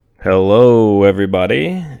Hello,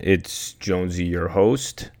 everybody. It's Jonesy, your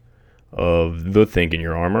host of the Think in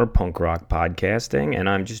Your Armor punk rock podcasting, and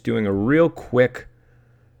I'm just doing a real quick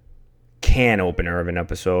can opener of an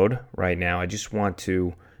episode right now. I just want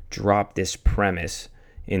to drop this premise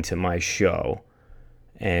into my show,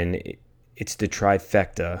 and it's the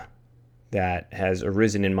trifecta that has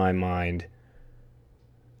arisen in my mind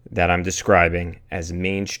that I'm describing as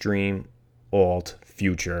mainstream alt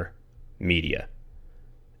future media.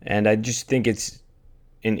 And I just think it's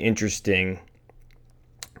an interesting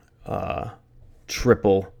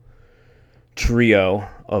triple trio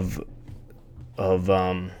of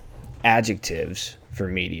adjectives for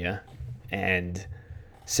media and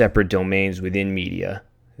separate domains within media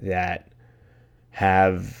that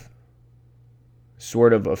have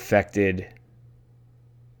sort of affected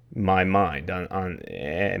my mind on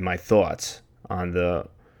and my thoughts on the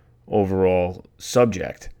overall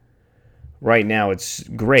subject. Right now, it's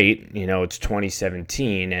great. It's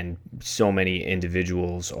 2017, and so many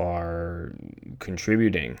individuals are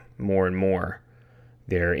contributing more and more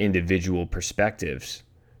their individual perspectives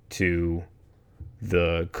to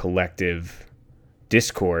the collective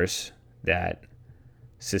discourse that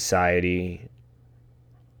society,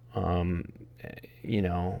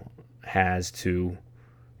 has to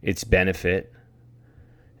its benefit.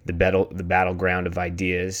 The battleground of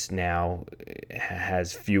ideas now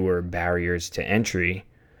has fewer barriers to entry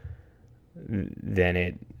than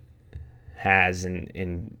it has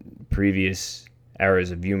in previous eras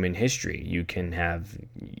of human history. You can have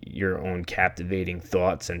your own captivating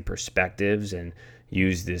thoughts and perspectives and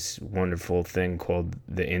use this wonderful thing called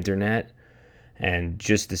the internet. And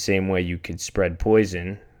just the same way you could spread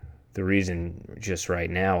poison, the reason just right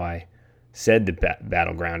now I said the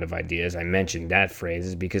battleground of ideas, I mentioned that phrase,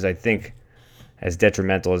 is because I think as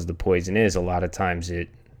detrimental as the poison is, a lot of times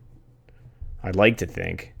I'd like to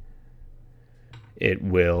think it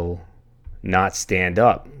will not stand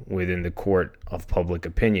up within the court of public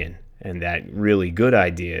opinion, and that really good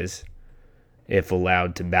ideas, if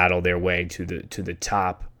allowed to battle their way to the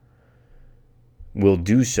top, will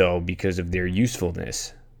do so because of their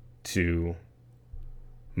usefulness to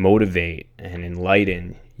motivate and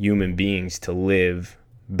enlighten human beings to live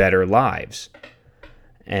better lives.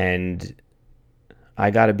 And I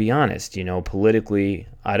got to be honest, politically,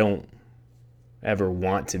 I don't ever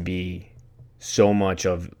want to be so much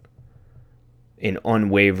of an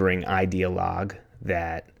unwavering ideologue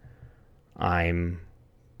that I'm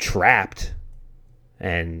trapped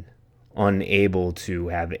and unable to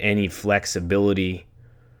have any flexibility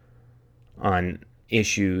on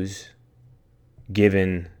issues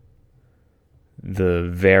given the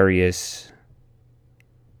various,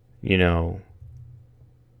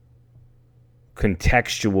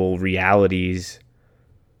 contextual realities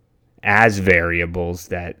as variables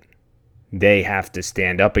that they have to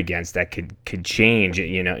stand up against that could change,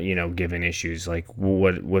 given issues like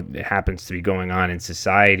what happens to be going on in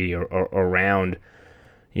society or around,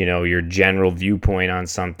 your general viewpoint on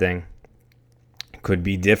something could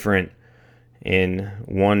be different in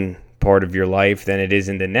one part of your life than it is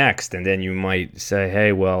in the next. And then you might say,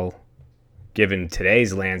 hey, well, given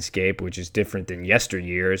today's landscape, which is different than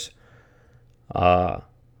yesteryears,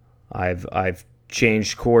 I've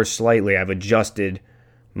changed course slightly. I've adjusted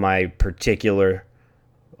my particular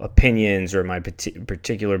opinions or my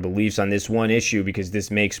particular beliefs on this one issue because this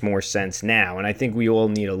makes more sense now. And I think we all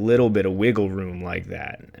need a little bit of wiggle room like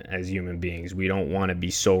that as human beings. We don't want to be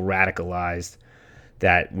so radicalized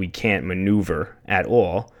that we can't maneuver at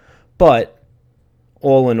all. But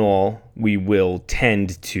all in all, we will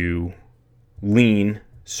tend to lean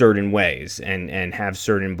certain ways and have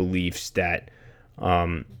certain beliefs that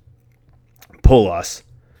pull us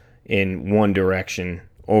in one direction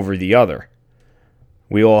over the other.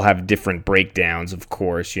 We all have different breakdowns, of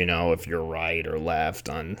course, if you're right or left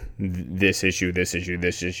on this issue,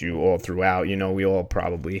 all throughout. We all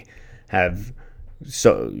probably have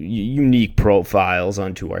so unique profiles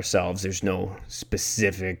unto ourselves. There's no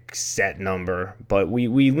specific set number, but we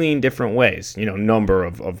lean different ways, number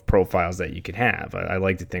of profiles that you could have. I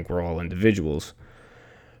like to think we're all individuals.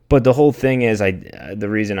 But the whole thing is, the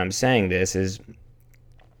reason I'm saying this is,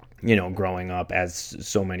 growing up, as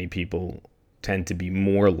so many people tend to be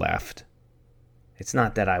more left, it's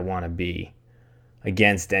not that I want to be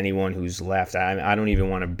against anyone who's left. I don't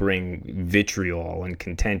even want to bring vitriol and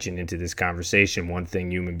contention into this conversation. One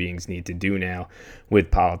thing human beings need to do now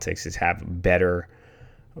with politics is have better,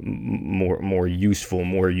 more useful,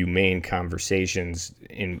 more humane conversations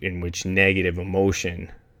in which negative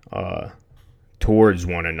emotion towards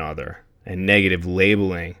one another and negative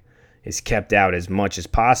labeling is kept out as much as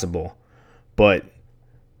possible. But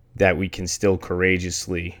that we can still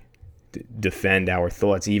courageously defend our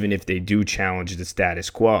thoughts, even if they do challenge the status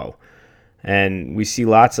quo. And we see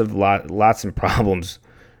lots of problems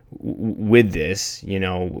with this.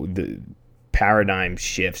 The paradigm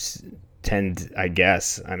shifts tend, I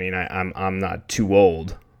guess. I mean, I'm not too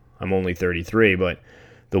old. I'm only 33, but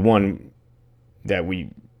the one that we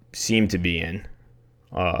seem to be in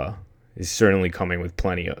is certainly coming with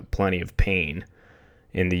plenty of pain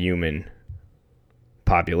in the human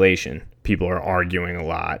population. People are arguing a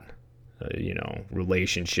lot.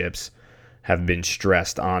 Relationships have been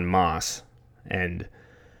stressed en masse. And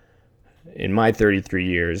in my 33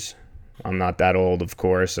 years, I'm not that old, of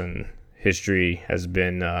course, and history has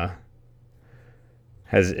been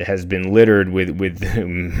has been littered with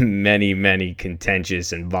many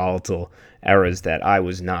contentious and volatile eras that I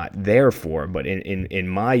was not there for. But in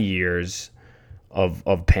my years of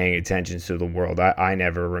paying attention to the world, I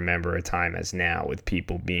never remember a time as now with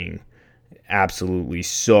people being absolutely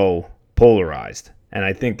so polarized. And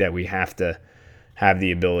I think that we have to have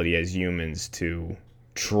the ability as humans to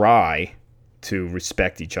try to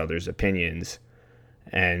respect each other's opinions,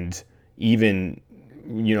 and even,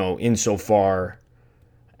 insofar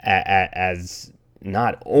as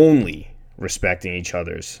not only respecting each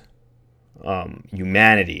other's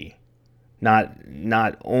humanity, not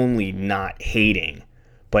only not hating,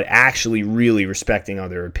 but actually really respecting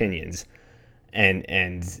other opinions,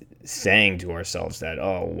 and saying to ourselves that,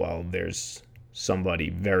 oh, well, there's somebody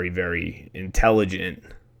very, very intelligent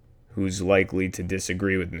who's likely to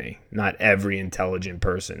disagree with me. Not every intelligent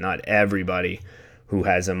person, not everybody who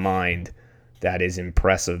has a mind that is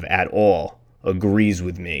impressive at all agrees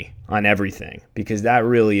with me on everything, because that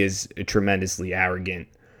really is a tremendously arrogant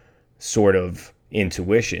sort of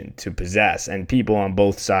intuition to possess. And people on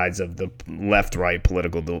both sides of the left-right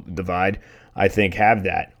political divide, I think, have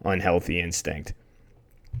that unhealthy instinct.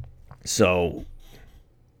 So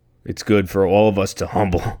it's good for all of us to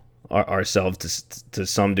humble ourselves to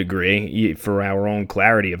some degree for our own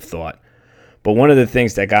clarity of thought. But one of the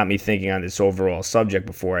things that got me thinking on this overall subject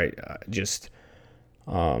before I just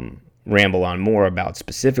ramble on more about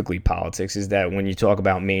specifically politics is that when you talk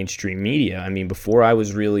about mainstream media, I mean, before I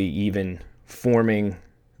was really even forming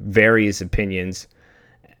various opinions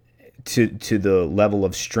to the level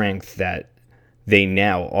of strength that they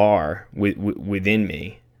now are within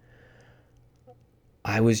me,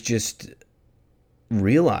 I was just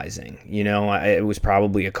realizing, it was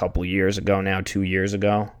probably a couple years ago now, 2 years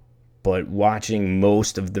ago, but watching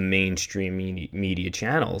most of the mainstream media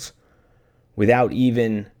channels without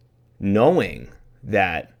even knowing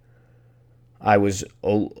that I was a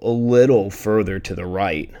little further to the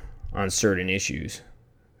right on certain issues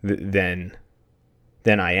than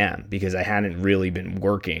I am, because I hadn't really been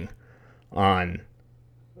working on,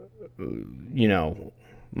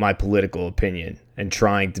 my political opinion and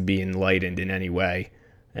trying to be enlightened in any way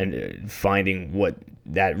and finding what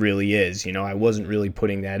that really is. I wasn't really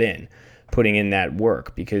putting in that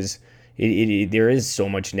work, because there is so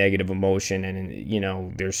much negative emotion,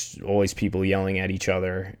 and there's always people yelling at each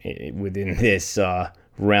other within this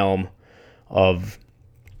realm of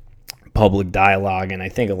public dialogue. And I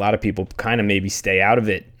think a lot of people kind of maybe stay out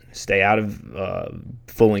of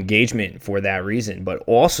full engagement for that reason, but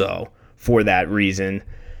also for that reason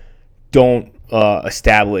don't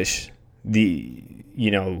establish the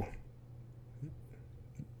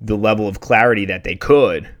level of clarity that they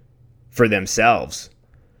could for themselves.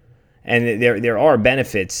 And there are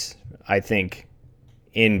benefits, I think,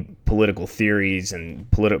 in political theories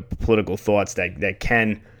and political thoughts that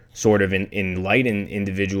can sort of enlighten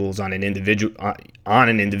individuals on an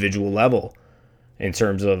individual level, in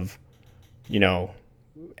terms of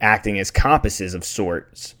acting as compasses of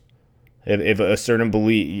sorts. If a certain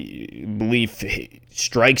belief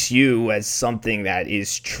strikes you as something that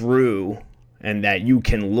is true and that you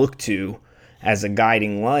can look to as a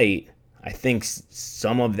guiding light, I think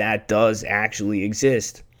some of that does actually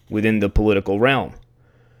exist within the political realm.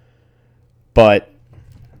 But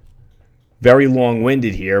very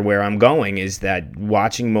long-winded here, where I'm going is that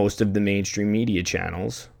watching most of the mainstream media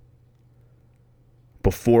channels,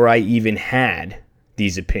 before I even had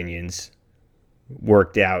these opinions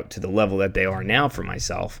worked out to the level that they are now for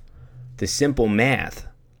myself, the simple math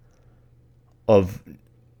of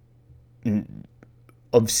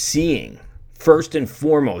seeing, first and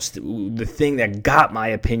foremost, the thing that got my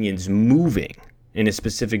opinions moving in a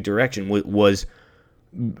specific direction was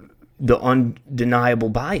the undeniable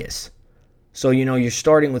bias. So, you're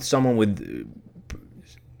starting with someone with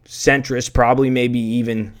centrist, probably maybe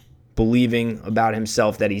even believing about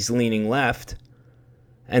himself that he's leaning left,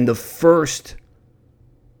 and the first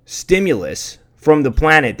stimulus from the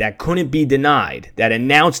planet that couldn't be denied, that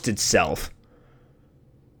announced itself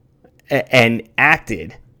and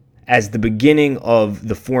acted as the beginning of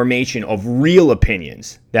the formation of real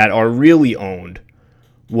opinions that are really owned,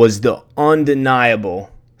 was the undeniable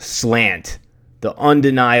slant, the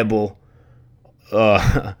undeniable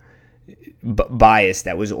bias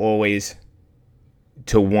that was always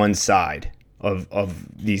to one side of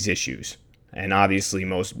these issues. And obviously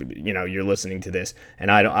most, you're listening to this,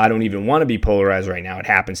 and I don't even want to be polarized right now. It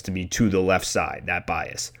happens to be to the left side, that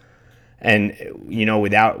bias. And,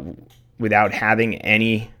 without having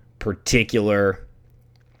any particular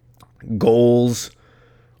goals,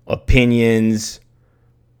 opinions,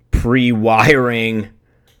 pre-wiring,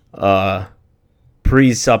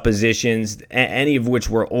 presuppositions, any of which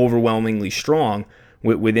were overwhelmingly strong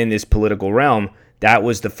within this political realm, that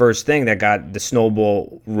was the first thing that got the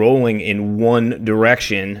snowball rolling in one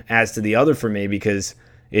direction as to the other for me, because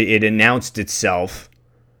it announced itself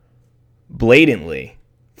blatantly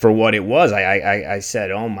for what it was. I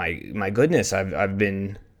said, oh my goodness, I've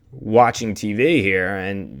been watching TV here,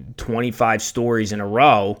 and 25 stories in a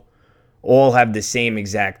row all have the same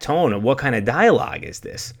exact tone. And what kind of dialogue is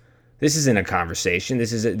this? This isn't a conversation.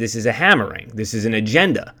 This is a hammering. This is an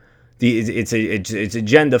agenda. It's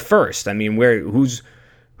agenda first. I mean, who's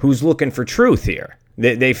looking for truth here?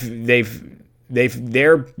 They're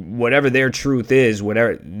whatever their truth is,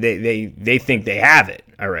 whatever they think they have it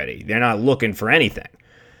already. They're not looking for anything,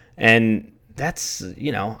 and that's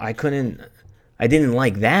I didn't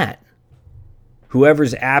like that.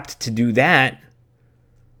 Whoever's apt to do that,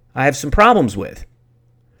 I have some problems with,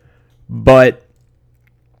 but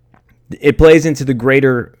it plays into the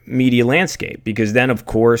greater media landscape, because then, of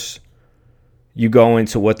course, you go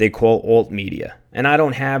into what they call alt media. And I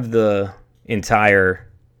don't have the entire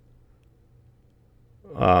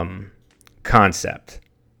concept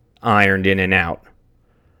ironed in and out.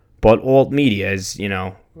 But alt media is,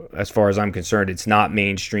 as far as I'm concerned, it's not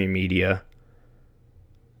mainstream media.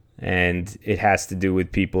 And it has to do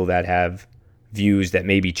with people that have views that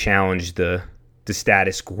maybe challenge the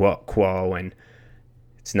status quo, and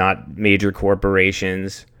it's not major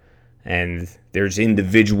corporations, and there's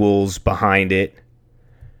individuals behind it.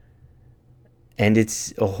 And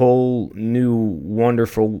it's a whole new,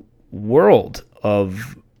 wonderful world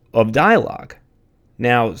of dialogue.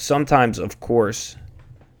 Now, sometimes, of course,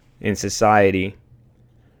 in society,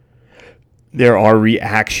 there are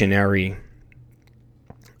reactionary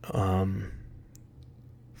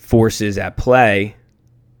forces at play.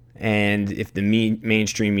 And if the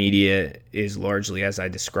mainstream media is largely, as I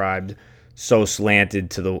described, so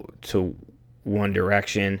slanted to one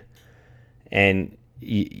direction, and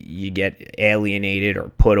you get alienated or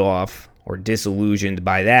put off or disillusioned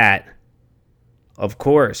by that, of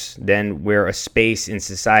course, then where a space in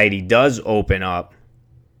society does open up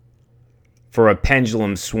for a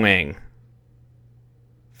pendulum swing,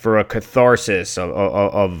 for a catharsis of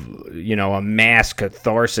a mass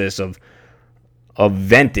catharsis of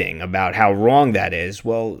venting about how wrong that is.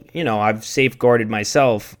 Well, I've safeguarded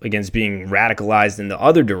myself against being radicalized in the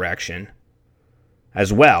other direction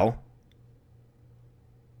as well.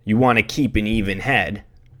 You want to keep an even head.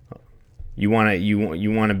 You want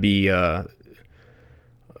to be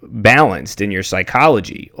balanced in your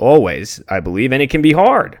psychology always, I believe, and it can be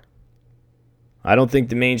hard. I don't think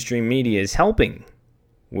the mainstream media is helping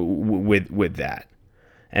with that.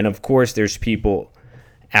 And of course, there's people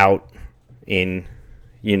out in,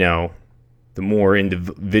 the more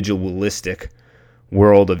individualistic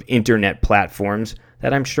world of internet platforms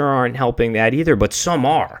that I'm sure aren't helping that either, but some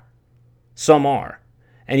are. Some are.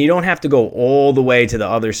 And you don't have to go all the way to the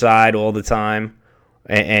other side all the time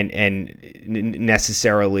and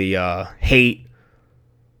necessarily hate,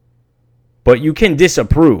 but you can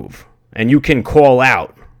disapprove, and you can call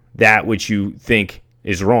out that which you think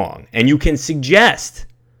is wrong, and you can suggest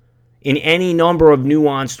in any number of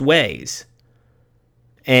nuanced ways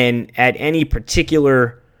and at any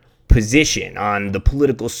particular position on the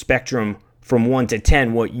political spectrum from 1 to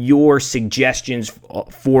 10 what your suggestions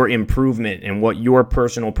for improvement and what your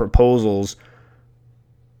personal proposals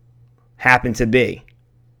happen to be.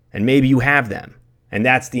 And maybe you have them. And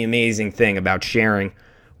that's the amazing thing about sharing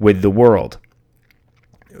with the world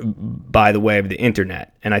by the way of the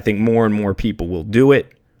internet. And I think more and more people will do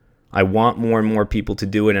it. I want more and more people to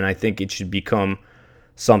do it, and I think it should become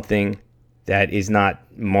something that is not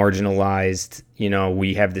marginalized.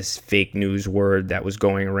 We have this fake news word that was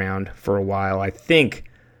going around for a while. I think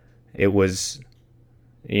it was,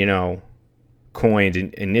 coined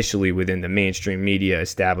initially within the mainstream media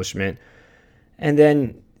establishment. And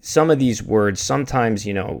then some of these words, sometimes,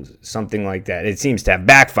 something like that, it seems to have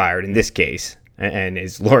backfired in this case. and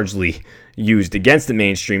is largely used against the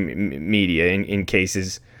mainstream media in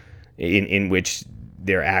cases in which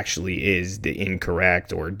there actually is the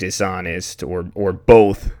incorrect or dishonest or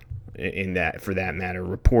both, in that, for that matter,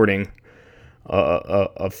 reporting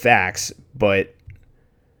of facts. But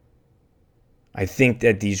I think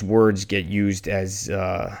that these words get used as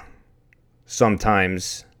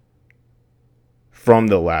sometimes from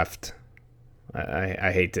the left.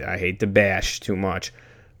 I hate to bash too much,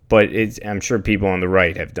 but I'm sure people on the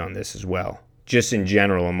right have done this as well. Just in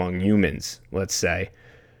general among humans, let's say,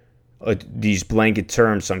 these blanket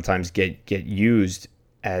terms sometimes get used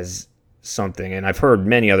as something, and I've heard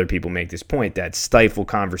many other people make this point, that stifle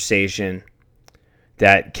conversation,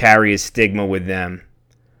 that carry a stigma with them,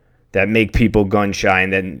 that make people gun shy,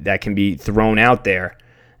 and then that can be thrown out there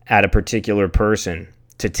at a particular person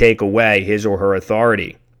to take away his or her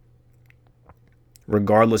authority,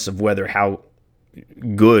 regardless of whether how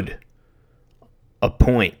good a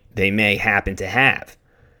point they may happen to have.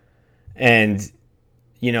 And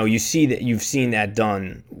you've seen that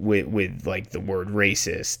done with like the word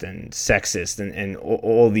racist and sexist and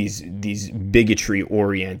all these bigotry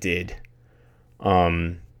oriented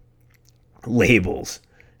labels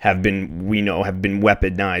have been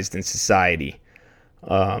weaponized in society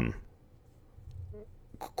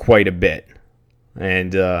quite a bit.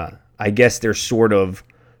 And I guess they're sort of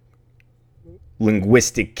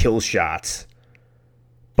linguistic kill shots,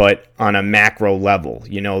 but on a macro level.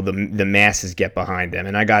 The masses get behind them.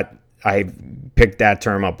 And I picked that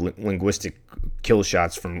term up, linguistic kill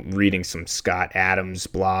shots, from reading some Scott Adams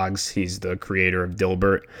blogs. He's the creator of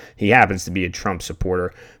Dilbert. He happens to be a Trump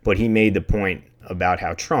supporter, but he made the point about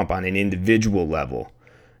how Trump, on an individual level,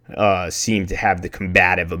 seemed to have the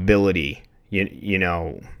combative ability,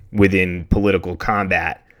 within political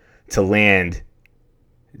combat,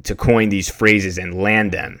 to coin these phrases and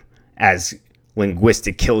land them as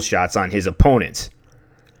linguistic kill shots on his opponents.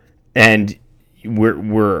 And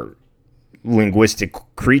we're linguistic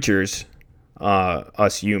creatures,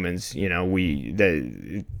 us humans.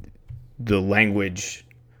 The language,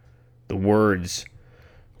 the words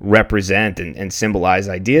represent and symbolize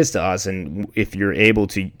ideas to us, and if you're able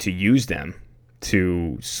to use them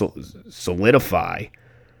to solidify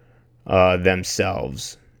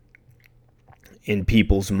themselves in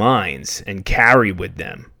people's minds and carry with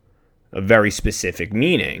them a very specific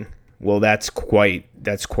meaning, well, that's quite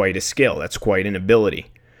a skill. That's quite an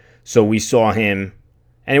ability. So we saw him,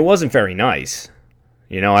 and it wasn't very nice.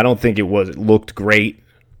 I don't think it looked great,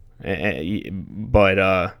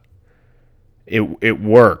 but it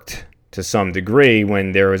worked to some degree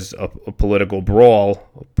when there was a political brawl,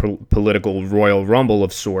 political Royal Rumble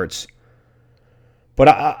of sorts. But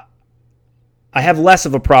I have less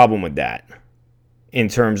of a problem with that in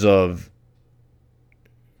terms of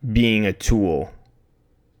being a tool,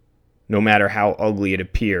 no matter how ugly it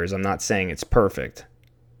appears. I'm not saying it's perfect,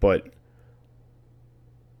 but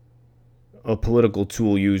a political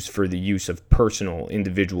tool used for the use of personal,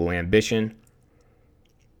 individual ambition.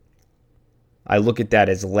 I look at that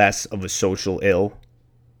as less of a social ill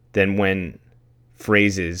than when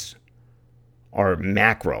phrases are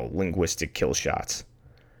macro linguistic kill shots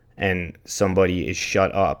and somebody is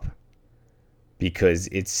shut up because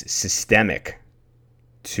it's systemic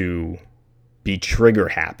to be trigger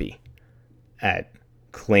happy at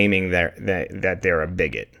claiming that they're a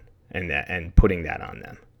bigot and putting that on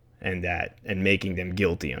them and making them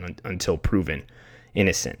guilty until proven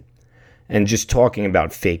innocent. And just talking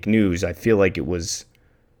about fake news, I feel like it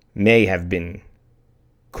may have been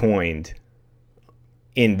coined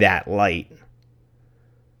in that light,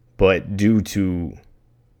 but due to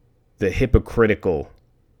the hypocritical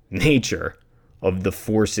nature of the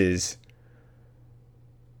forces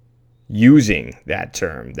using that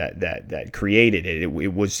term that created it,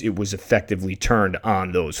 it was effectively turned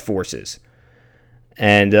on those forces.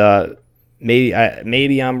 And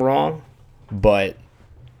maybe I'm wrong, but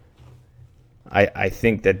I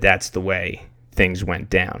think that's the way things went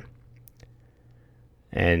down.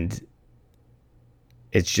 And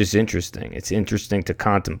it's just interesting. It's interesting to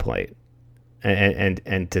contemplate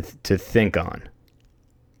and to think on.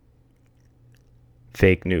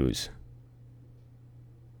 Fake news.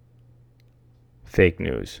 Fake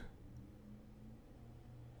news.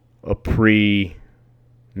 A pre-made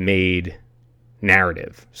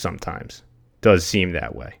narrative sometimes does seem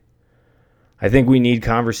that way. I think we need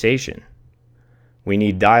conversation. We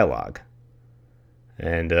need dialogue.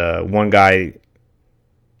 And one guy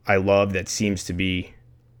I love that seems to be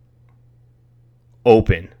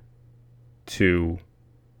open to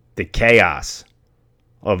the chaos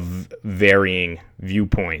of varying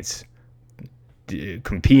viewpoints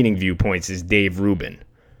competing viewpoints is Dave Rubin.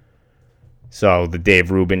 So the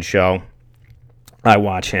Dave Rubin show, I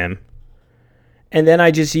watch him. And then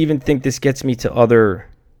I just even think this gets me to other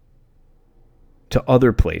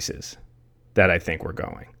places that I think we're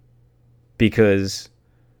going. Because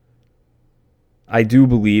I do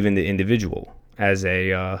believe in the individual as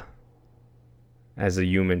a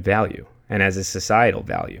human value and as a societal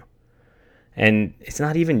value. And it's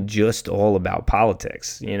not even just all about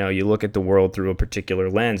politics. You know, you look at the world through a particular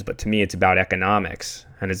lens, but to me it's about economics.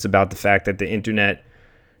 And it's about the fact that the internet,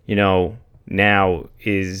 you know, now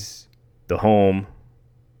is the home,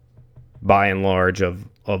 by and large, of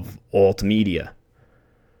alt media.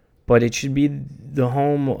 But it should be the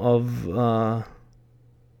home of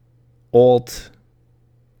alt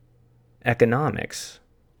economics,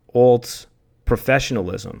 alt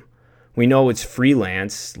professionalism. We know it's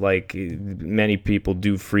freelance, like many people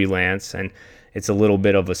do freelance, and it's a little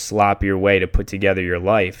bit of a sloppier way to put together your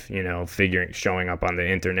life, you know, showing up on the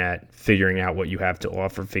internet, figuring out what you have to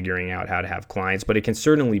offer, figuring out how to have clients, but it can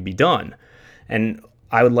certainly be done. And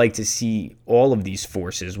I would like to see all of these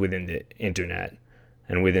forces within the internet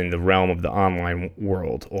and within the realm of the online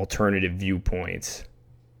world, alternative viewpoints,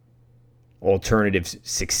 alternative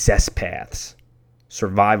success paths,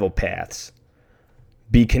 survival paths,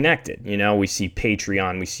 be connected. You know, we see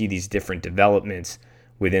Patreon, we see these different developments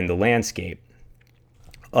within the landscape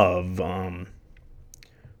of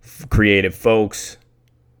creative folks,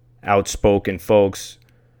 outspoken folks,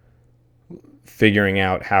 figuring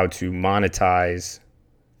out how to monetize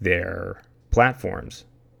their platforms.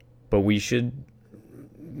 But we should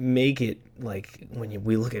make it like when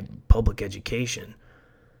we look at public education.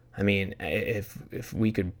 I mean, if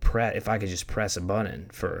I could just press a button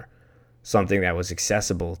for something that was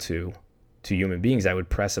accessible to human beings, I would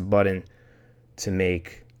press a button to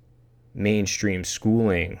make mainstream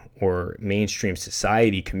schooling or mainstream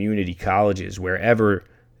society, community colleges, wherever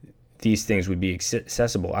these things would be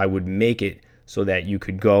accessible, I would make it so that you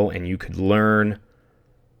could go and you could learn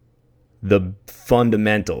the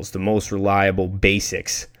fundamentals, the most reliable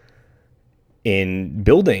basics in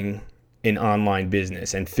building an online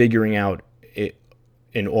business and figuring out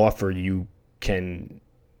an offer you can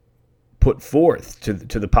put forth to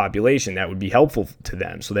the population that would be helpful to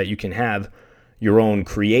them, so that you can have your own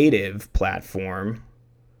creative platform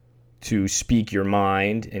to speak your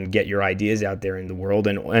mind and get your ideas out there in the world,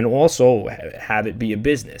 and also have it be a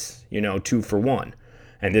business, you know, 2 for 1.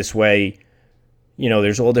 And this way, you know,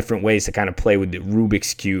 there's all different ways to kind of play with the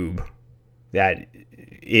Rubik's Cube that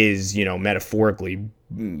is, you know, metaphorically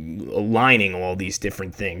aligning all these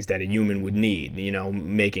different things that a human would need, you know,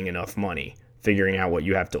 making enough money, figuring out what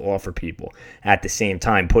you have to offer people, at the same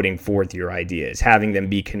time putting forth your ideas, having them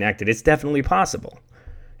be connected. It's definitely possible.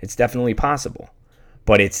 It's definitely possible.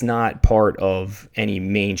 But it's not part of any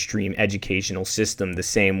mainstream educational system the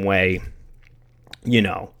same way, you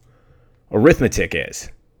know, arithmetic is.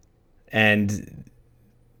 And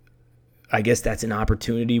I guess that's an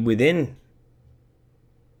opportunity within,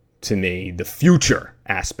 to me, the future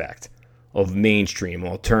aspect of mainstream,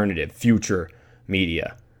 alternative, future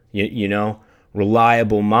media. You know,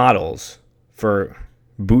 reliable models for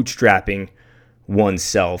bootstrapping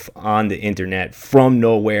oneself on the internet from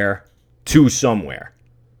nowhere to somewhere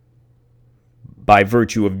by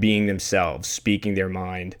virtue of being themselves, speaking their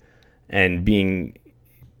mind, and being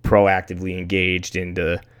proactively engaged in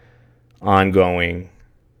the ongoing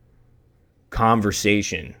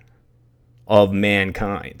conversation of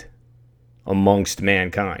mankind, amongst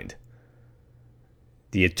mankind.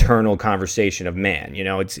 The eternal conversation of man. You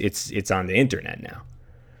know, it's on the internet now.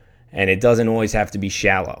 And it doesn't always have to be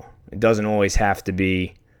shallow. It doesn't always have to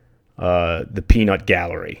be the peanut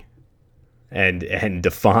gallery and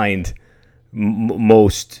defined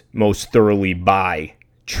most thoroughly by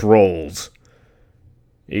trolls.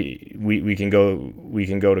 We can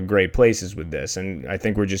go to great places with this, and I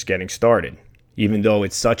think we're just getting started. Even though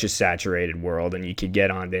it's such a saturated world, and you could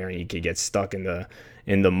get on there and you could get stuck in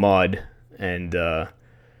the mud, and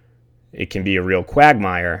it can be a real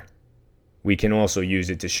quagmire, we can also use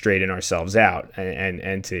it to straighten ourselves out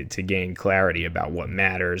and to gain clarity about what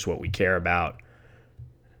matters, what we care about,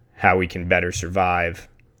 how we can better survive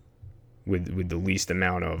with the least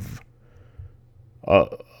amount of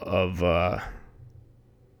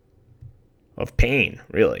pain,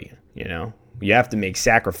 really. You know, you have to make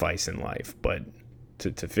sacrifice in life, but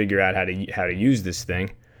to figure out how to use this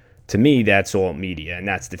thing, to me, that's alt media, and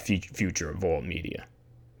that's the future of alt media.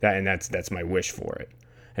 That's my wish for it.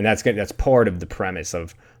 And that's part of the premise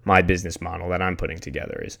of my business model that I'm putting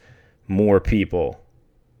together, is more people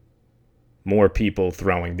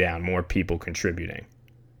throwing down, more people contributing,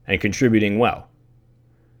 and contributing well.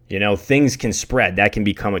 Things can spread. That can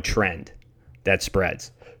become a trend that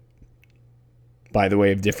spreads by the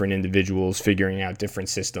way of different individuals figuring out different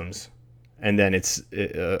systems. And then it's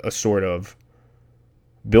a sort of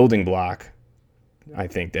building block, I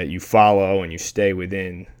think, that you follow and you stay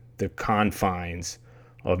within the confines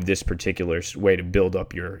of this particular way to build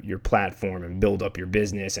up your platform and build up your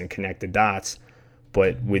business and connect the dots.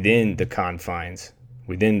 But within the confines,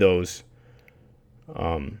 within those,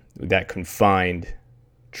 that confined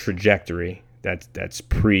trajectory that's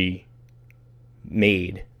pre-made,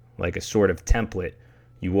 like a sort of template,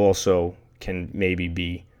 you also can maybe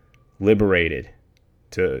be liberated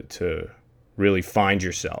to really find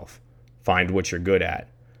yourself, find what you're good at,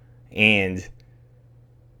 and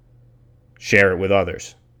share it with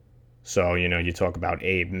others. So, you talk about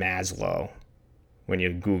Abe Maslow when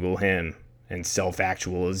you Google him, and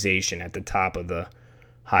self-actualization at the top of the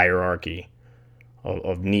hierarchy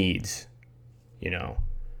of needs,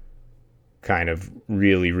 kind of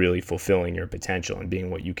really, really fulfilling your potential and being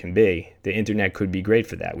what you can be. The internet could be great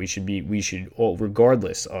for that. We should all,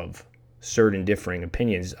 regardless of certain differing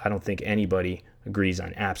opinions, I don't think anybody agrees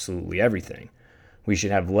on absolutely everything. We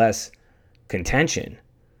should have less contention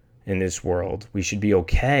in this world. We should be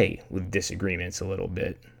okay with disagreements a little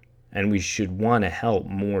bit. And we should want to help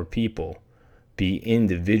more people be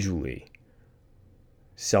individually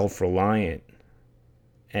self-reliant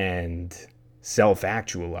and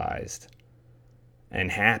self-actualized and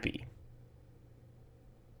happy.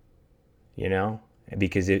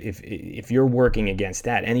 Because if you're working against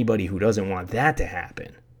that, anybody who doesn't want that to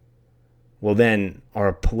happen, well, then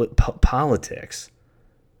our politics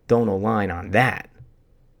don't align on that,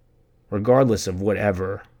 regardless of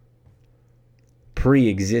whatever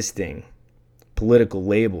pre-existing political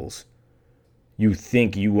labels you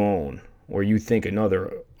think you own or you think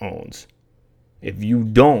another owns. If you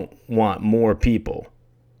don't want more people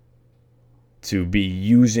to be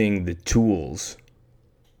using the tools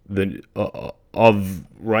of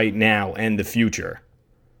right now and the future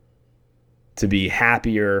to be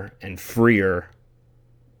happier and freer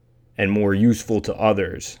and more useful to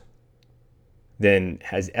others than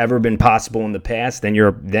has ever been possible in the past, then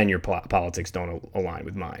your politics don't align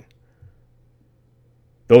with mine.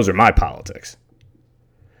 Those are my politics.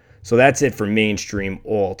 So that's it for mainstream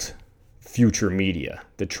alt future media,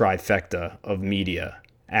 the trifecta of media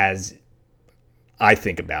as I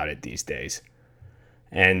think about it these days.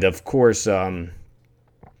 And of course, there's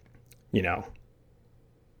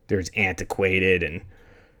antiquated and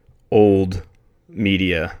old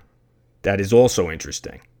media that is also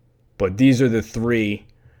interesting. But these are the three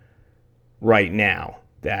right now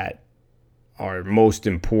that are most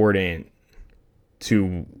important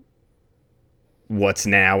to what's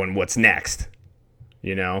now and what's next,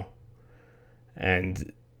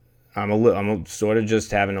 And I'm sort of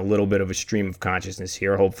just having a little bit of a stream of consciousness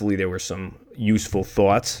here. Hopefully there were some useful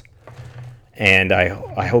thoughts. And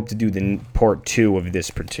I hope to do the part 2 of this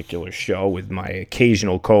particular show with my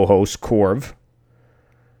occasional co-host, Corv.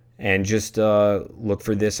 And just look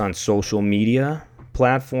for this on social media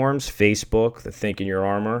platforms, Facebook, The Think in Your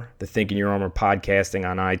Armor, The Think in Your Armor podcasting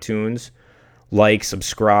on iTunes. Like,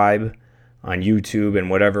 subscribe on YouTube and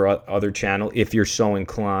whatever other channel if you're so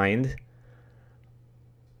inclined.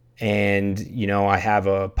 And, I have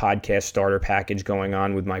a podcast starter package going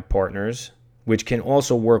on with my partners, which can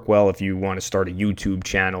also work well if you want to start a YouTube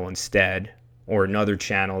channel instead, or another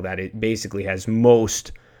channel that it basically has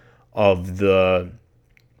most of the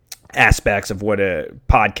aspects of what a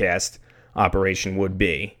podcast operation would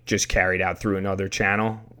be, just carried out through another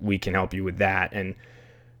channel. We can help you with that. And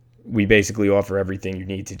we basically offer everything you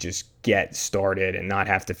need to just get started and not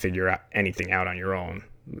have to figure anything out on your own,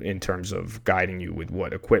 in terms of guiding you with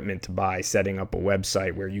what equipment to buy, setting up a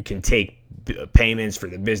website where you can take payments for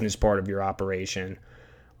the business part of your operation,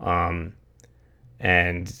 and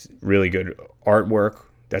really good artwork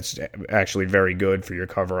that's actually very good for your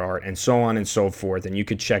cover art, and so on and so forth. And you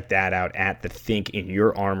could check that out at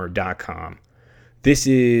thethinkinyourarmor.com. This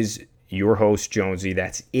is your host, Jonesy.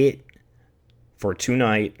 That's it for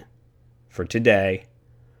tonight, for today.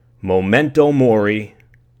 Memento mori.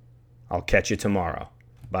 I'll catch you tomorrow.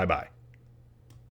 Bye-bye.